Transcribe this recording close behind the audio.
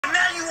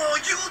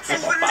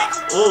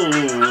Ooh.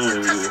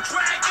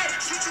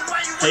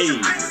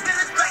 Hey.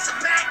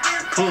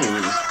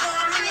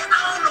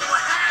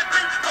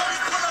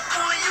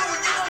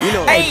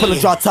 Hey, pull a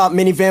drop top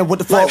minivan, what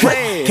the fuck?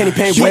 Candy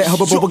paint wet,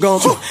 hubba bubble gum.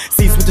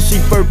 Seats with the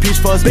sheep fur, peach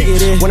fuzz, big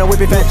it in. When I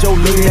whip it fat Joe,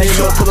 look at it,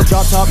 look. Pull a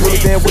drop top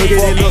minivan, what the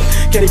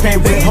fuck? Candy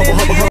paint wet, hubba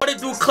hubba hubba. What it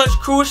do, Clutch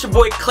Crew? It's your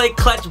boy Clay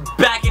Clutch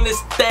back in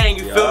this thing,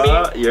 you feel me?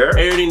 Yeah. You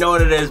already know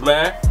what it is,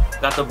 man.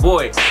 Got the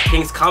boy,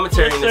 King's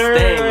commentary in this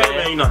thing,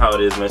 man. You know how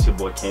it is, man. It's your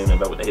boy King, man,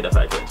 back with the Hate That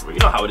Fact. You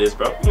know how it is,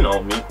 bro. You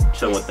know me,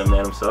 chilling with them,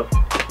 man, himself.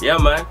 Yeah,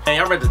 man. And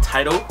y'all read the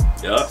title?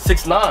 Yeah.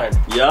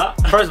 6ix9ine. Yeah.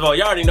 First of all,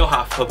 y'all already know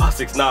how I feel about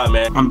 6ix9ine,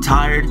 man. I'm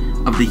tired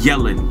of the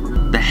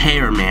yelling, the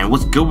hair, man.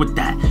 What's good with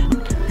that?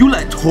 You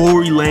let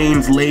Tory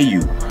Lanez lay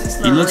you.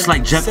 He looks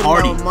like Jeff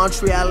Hardy.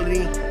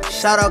 Montreality.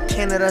 Shout out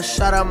Canada.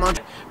 Shout out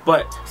Montreal.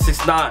 But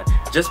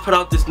 6ix9ine just put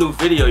out this new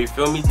video, you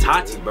feel me?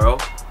 Tati, bro.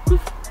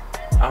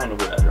 I don't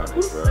know who that girl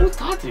is, bro. Who's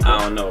Tati, bro? I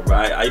don't know, bro.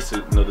 I used to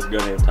know this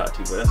girl named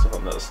Tati, but that's a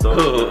whole nother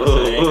story. You know what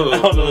I'm saying? I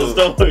don't know the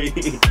story.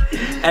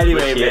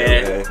 Anyway,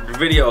 man, the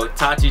video,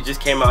 Tati just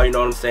came out, you know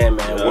what I'm saying,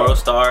 man. Yeah. World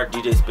star,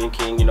 DJ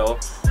SpinKing, you know.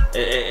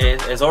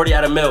 It's already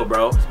at a mil,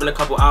 bro. It's been a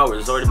couple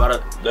hours. It's already about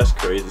a... That's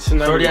crazy. It's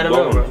already at a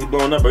mil, bro. He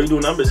blowing up, bro. He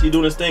doing numbers. He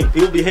doing his thing.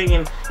 People be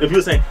hanging. If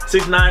people saying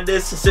 6ix9ine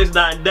this,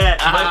 6ix9ine that,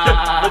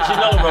 but you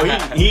know, bro,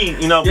 he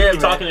you know, yeah, he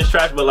talking his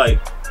trash, but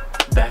like,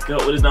 back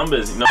up with his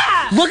numbers, you know.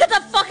 Look at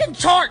the fucking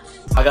charts.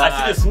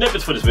 I see the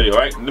snippets for this video,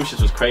 right? Them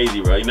shits was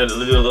crazy, bro. You know, the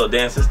little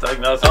dance and stuff, you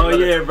know what I'm Oh,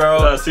 saying? yeah, bro.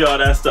 I see all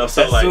that stuff.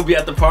 So, That like, soon be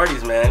at the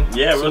parties, man.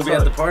 Yeah, soon be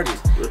at the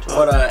parties.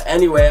 But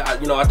anyway,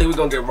 you know, I think we're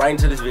gonna get right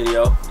into this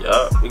video.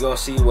 Yeah. We're gonna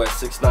see what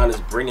 6ix9ine is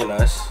bringing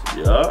us.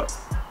 Yeah.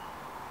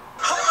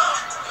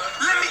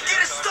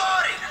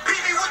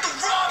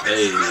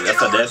 Hey,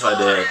 that's a dance right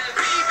there.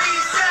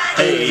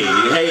 Hey,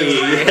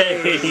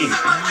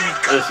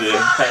 listen,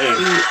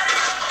 hey.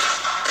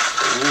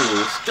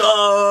 Ooh,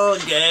 skull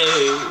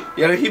game.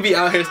 Yo, he be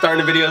out here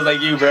starting the videos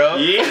like you, bro.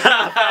 Yeah,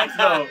 facts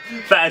though.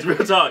 Facts, real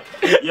talk.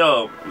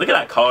 Yo, look at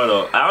that car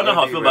though. I don't know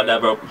how I feel about that,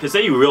 bro. Cause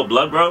say you real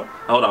blood, bro.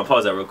 Hold on,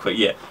 pause that real quick.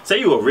 Yeah, say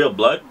you a real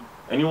blood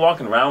and you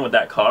walking around with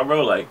that car,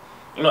 bro. Like,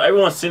 you know,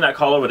 everyone's seen that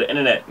car over the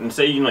internet, and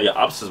say, you know, your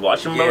ops is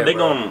watching, bro. Yeah, they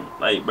bro. gon'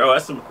 like, bro.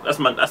 That's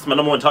my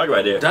number one target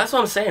right there. That's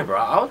what I'm saying, bro.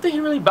 I don't think he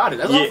really about it.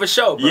 That's all for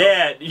show, bro.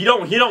 Yeah, he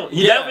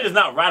definitely does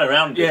not ride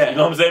around this. Yeah, You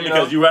know what I'm saying? you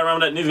Because know? you ride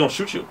around with that, nigga's gonna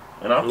shoot you.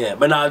 You know? Yeah,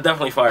 but nah, it's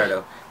definitely fire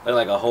though. Look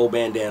like a whole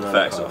bandana on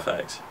Facts, the though, car.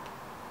 facts.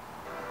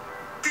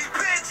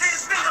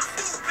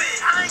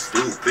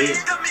 Stupid.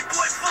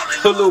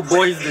 Who little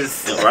boys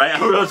this? Right?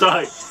 I'm real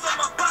sorry.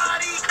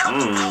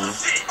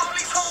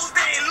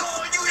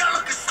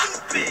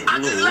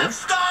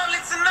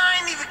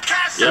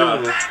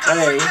 Yeah.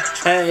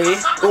 Hey,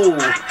 ooh.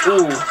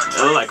 It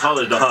look like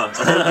college though, huh?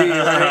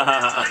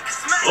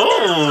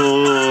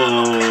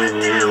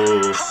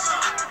 Ooh.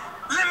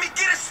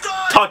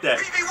 Talk that.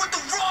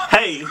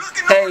 Hey.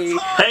 Hey.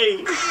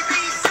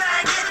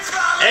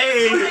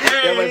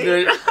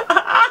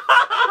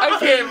 I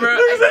can't, bro. I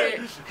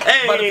can't.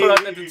 Hey. About to put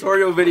out that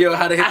tutorial video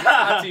how to hit the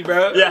Tati,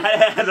 bro.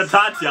 Yeah, the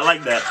Tati. I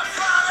like that.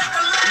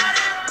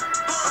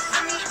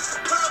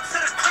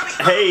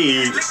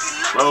 Hey,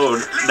 bro,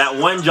 that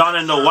one John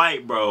in the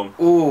white, bro.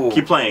 Ooh.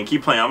 Keep playing. I'm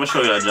gonna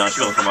show you that John. She's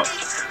gonna come up.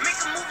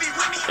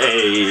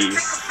 Hey.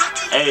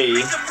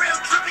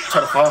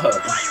 Try to follow her.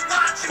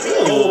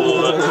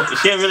 Ooh.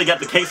 She ain't really got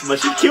the case, but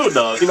she cute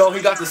though. You know,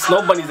 he got the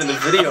snow bunnies in the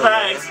video.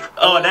 Thanks. Man.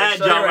 Oh, that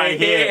show John you right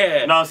here.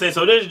 You know what I'm saying?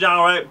 So this John,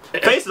 right?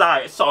 Face is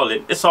alright.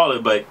 It's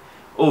solid, but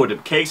oh, the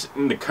case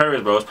and the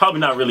curves, bro. It's probably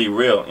not really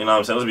real. You know what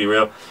I'm saying? Let's be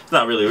real. It's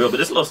not really real. But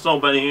this little snow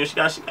bunny here, she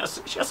got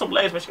some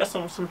legs, man. She got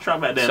some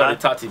trunk back there. Show the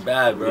Tati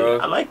bad, bro.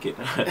 I like it.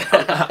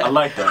 I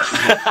like that.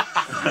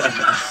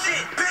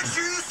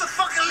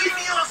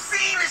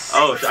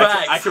 Oh,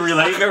 I can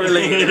relate. I can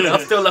relate. I'm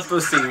still left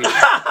with scene.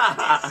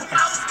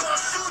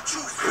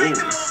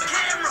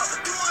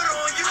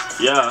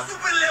 Yeah.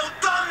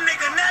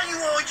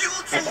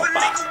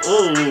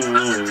 Ooh.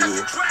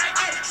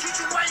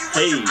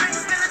 Hey.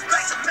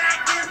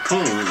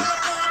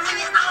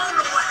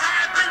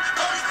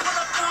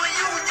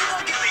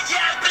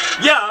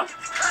 Yeah.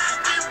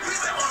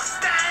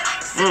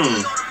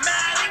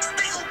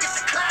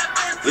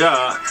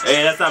 Yeah.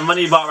 Hey, that's that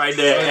money bot right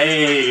there.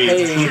 Hey.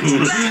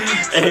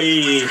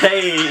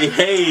 Hey.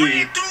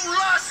 Hey.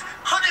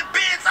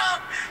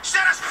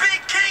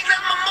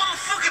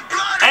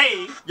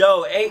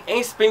 Yo,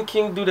 ain't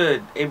SpinKing do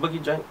the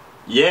A-Boogie joint?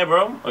 Yeah,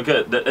 bro.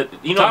 Okay,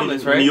 you know,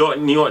 Thomas, right? New York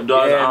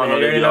dogs. Yeah, I don't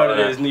man, know. you know what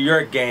it is. New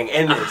York gang.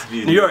 And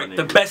New York,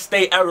 the best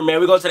state ever, man.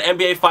 We go to the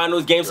NBA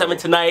Finals, Game 7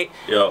 tonight.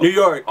 Yo, New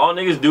York. All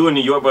niggas do in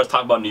New York, bro, is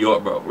talk about New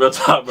York, bro. Real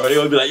talk, bro. They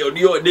always be like, yo, New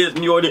York this,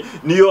 New York this,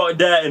 New York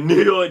that, and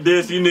New York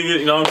this. You niggas,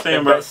 you know what I'm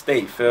saying, bro? Best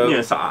state, Phil. Yeah,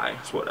 it's alright.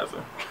 It's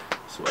whatever.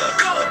 It's whatever,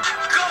 bro.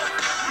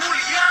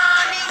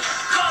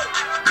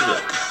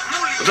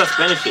 What's that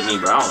Spanish shit mean,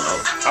 bro? I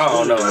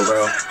don't know.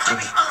 Bro.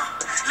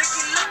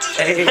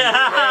 Hey.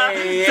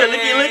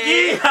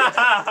 Licky.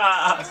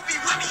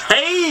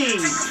 Hey.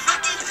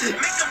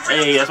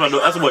 Hey, that's my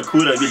boy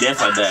Kuda. He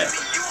dance like that.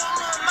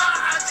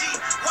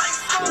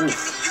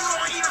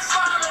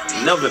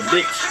 Another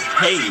bitch.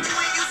 Hey.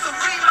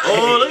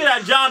 Oh, look at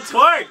that John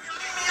twerk.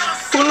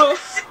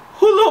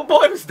 Who little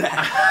boy was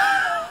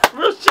that?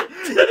 Real shit.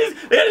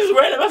 They had these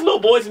random ass little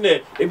boys in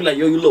there. They be like,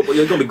 yo, you little boy,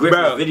 you're gonna be great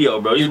for the video,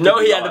 bro. You know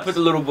he had to put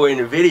the little boy in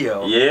the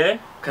video. Yeah?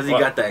 Cause he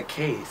got that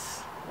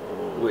case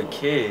with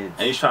kids.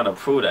 And he's trying to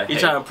prove that. He's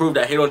trying to prove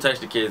that he don't touch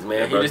the kids, man.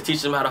 Yeah, he just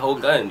teaches them how to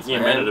hold guns. He's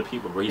a man of the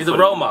people, bro. He's a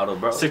role model,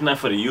 bro. 6ix9ine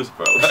for the youth,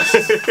 bro.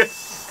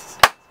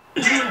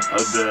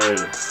 I'm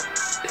dead.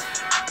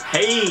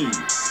 Hey.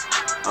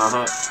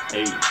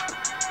 Hey.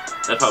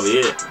 That's probably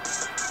it.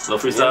 Little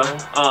freestyle.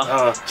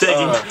 Check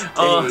it.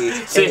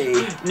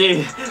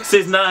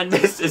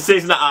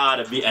 6ix9ine. Ah,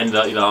 the beat ended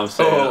up. You know what I'm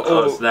saying?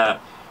 Oh snap.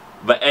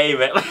 But hey,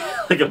 man,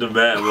 look at the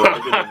man, bro.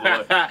 Look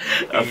at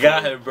the boy. You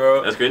got him,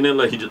 bro. That's great.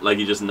 Like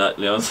he just nut.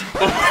 You know what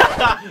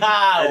I'm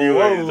saying?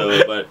 Anyway,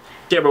 so, but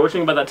yeah, bro. What you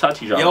think about that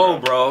Tati drop? Yo,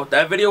 bro,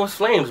 that video was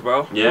flames,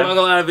 bro. Yeah. I'm not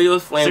gonna lie, that video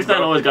was flames. 6ix9ine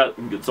always got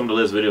some of the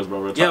latest videos,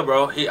 bro. Yeah,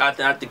 bro. I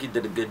think he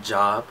did a good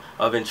job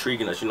of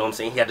intriguing us. You know what I'm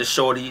saying? He had the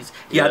shorties,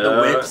 he had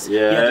the whips, he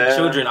had the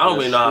children. I don't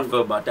really know how I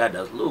feel about that.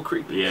 That was a little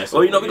creepy. Yeah.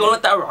 Well, you know, we gonna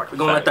let that rock. We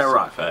gonna let that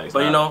rock. Facts,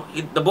 but you know,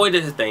 the boy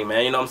did his thing,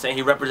 man. You know what I'm saying?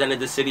 He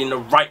represented the city in the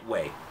right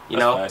way. You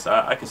know? Nice.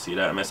 I can see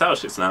that, man. Shout out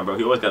 6ix9ine, bro.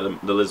 He always got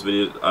the list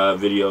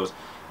videos.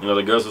 You know,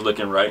 the girls was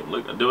looking right.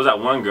 Look, there was that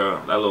one girl,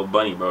 that little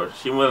bunny, bro.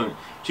 She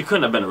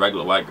couldn't have been a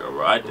regular white girl,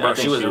 bro. I think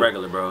she was a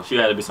regular, bro. She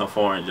had to be some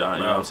foreign John.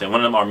 You know what I'm saying?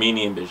 One of them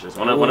Armenian bitches.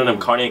 One of them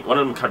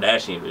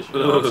Kardashian bitches. You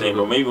know what I'm saying,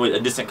 bro? Maybe with a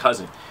distant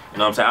cousin. You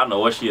know what I'm saying? I don't know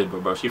what she is,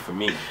 bro. She for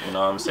me. You know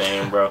what I'm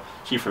saying, bro?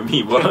 She for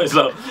me, bro.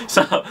 So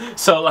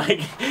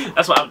like,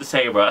 that's what I have to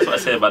say, bro. That's what I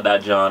said about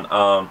that,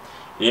 John.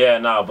 Yeah,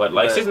 nah, but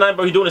like 6ix9ine,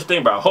 bro, he doing his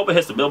thing, bro. I hope it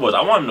hits the billboards.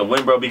 I want him to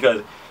win, bro,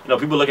 because you know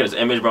people look at his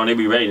image, bro, and they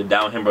be ready to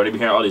down him, bro. They be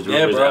hearing all these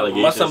rumors,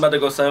 allegations. My son about to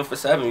go 7 for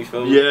 7. You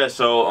feel me? Yeah,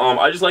 so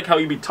I just like how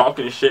he be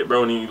talking and shit,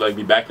 bro, and he like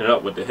be backing it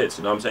up with the hits.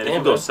 You know what I'm saying? If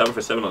he goes 7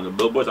 for 7 on the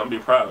billboards, I'm gonna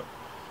be proud.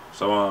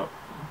 So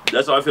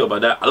that's how I feel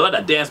about that. I love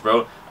that dance,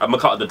 bro. I'm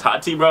gonna call it the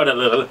Tati, bro. That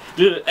little,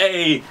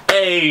 hey,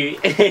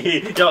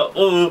 yo,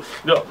 ooh,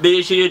 no,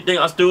 bitch, you think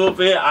I'm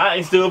stupid? I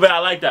ain't stupid. I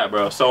like that,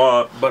 bro.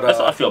 So, but that's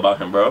how I feel about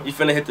him, bro. You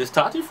finna hit this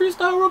Tati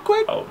freestyle real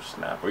quick? Oh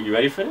snap! Are you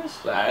ready for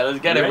this? All right, let's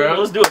get it, bro.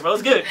 Let's do it, bro.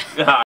 Let's get it.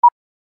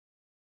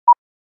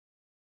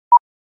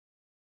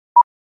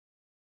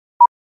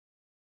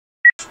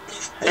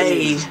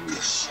 Hey.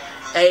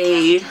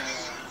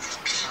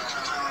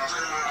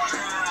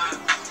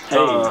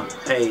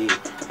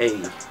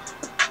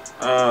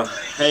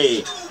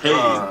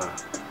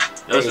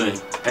 Listen,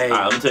 alright,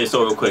 let me tell you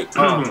so real quick.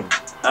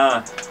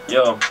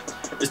 Yo,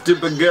 the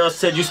stupid girl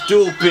said you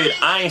stupid.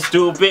 I ain't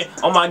stupid.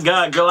 Oh my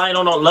god, girl, I ain't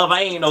on no love.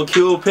 I ain't no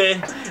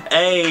Cupid.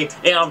 Hey,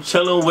 and I'm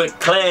chilling with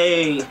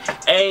Clay.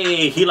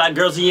 Hey, he like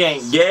girls, he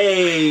ain't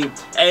gay.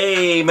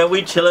 Hey, man,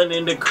 we chilling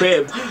in the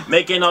crib,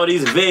 making all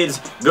these vids.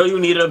 Girl, you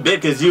need a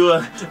bit cause you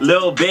a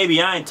little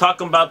baby. I ain't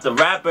talking about the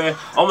rapper.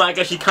 Oh my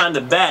god, she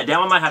kinda bad.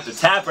 Damn, I might have to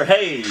tap her.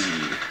 Hey,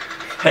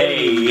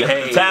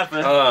 tap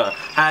her.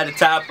 Had to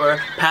tap her,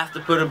 passed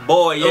it for the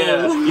boy,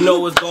 yeah. Ooh. You know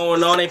what's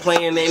going on, ain't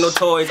playing, ain't no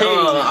toys.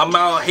 I'm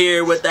out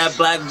here with that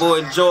black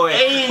boy joy.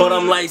 But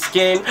I'm light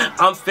skinned,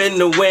 I'm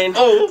finna win.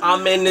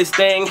 I'm in this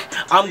thing,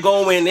 I'm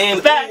going in.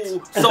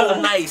 Ooh, so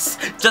nice,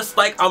 just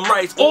like I'm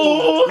rice.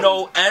 Ooh,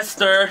 no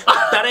Esther,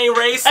 that ain't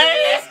racist.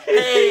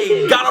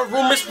 Hey, got a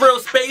room, it's real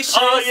spacious. A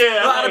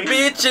lot of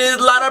bitches,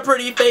 a lot of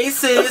pretty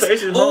faces.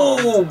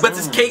 Ooh, but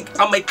this cake,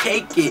 I'ma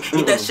cake it.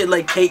 Eat that shit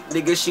like cake,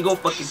 nigga, she gon'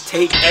 fucking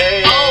take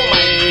it. Oh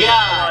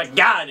my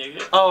god.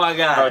 Nigga. Oh my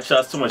god. Bro, chill,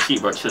 that's too much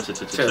heat, bro. Chill. Too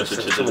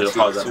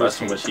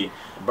much heat.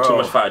 Bro. Too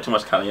much fire, too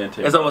much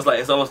caliente. It's almost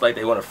like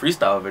they want a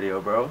freestyle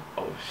video, bro.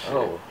 Oh shit.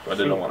 Bro,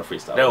 they don't want a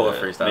freestyle. They don't want a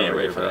freestyle. They ain't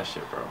ready for that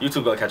shit, bro.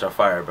 YouTube gonna catch on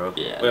fire, bro.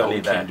 Yeah, we don't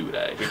need that. We can't do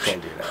that. We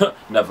can't do that.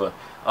 Never.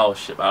 Oh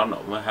shit, but I don't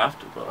know. We might have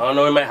to, bro. I don't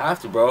know. We might have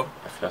to, bro.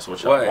 If that's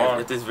what y'all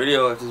want. If this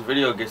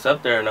video gets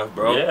up there enough,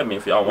 bro. Yeah, I mean,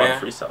 if y'all want a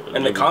freestyle video,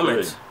 in the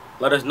comments,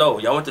 let us know.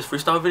 Y'all want this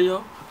freestyle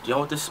video? Do y'all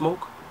want this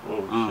smoke? Oh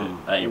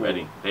shit, I ain't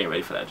ready. They ain't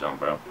ready for that jump,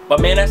 bro.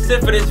 But man, that's it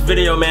for this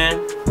video,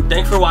 man.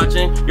 Thanks for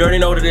watching. You already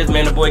know what it is,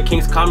 man. The boy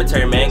King's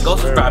commentary, man. Go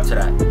subscribe to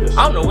that.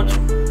 I don't know what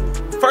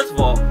you... First of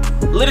all,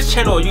 latest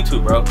channel on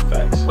YouTube, bro.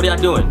 Facts. What are y'all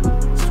doing?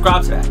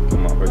 Subscribe to that.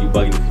 Come on, bro. You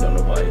bugging if you don't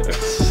know why.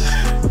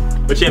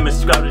 But yeah, man,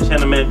 subscribe to the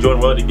channel, man. Join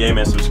Royalty Game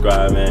and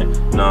subscribe, man. You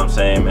know what I'm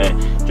saying, man.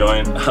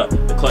 Join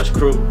the Clutch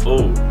crew. Ooh,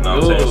 you know what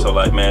I'm saying? So,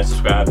 like, man,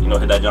 subscribe. You know,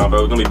 hit that John,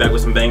 bro. We're gonna be back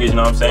with some bangers, you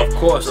know what I'm saying? Of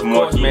course,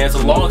 man. It's a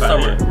long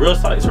summer.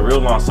 It's a real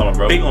long summer,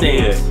 bro. Big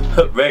things.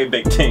 Very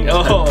big things.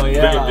 Oh,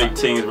 yeah. Very big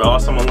things, bro. All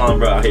summer long,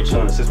 bro. I hate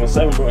chilling at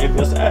 617, bro. Anything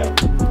else to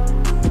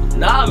add?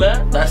 Nah,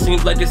 man. That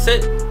seems like it's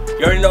it.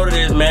 You already know what it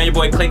is, man. Your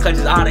boy Clay Clutch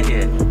is out of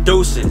here.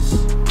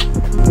 Deuces.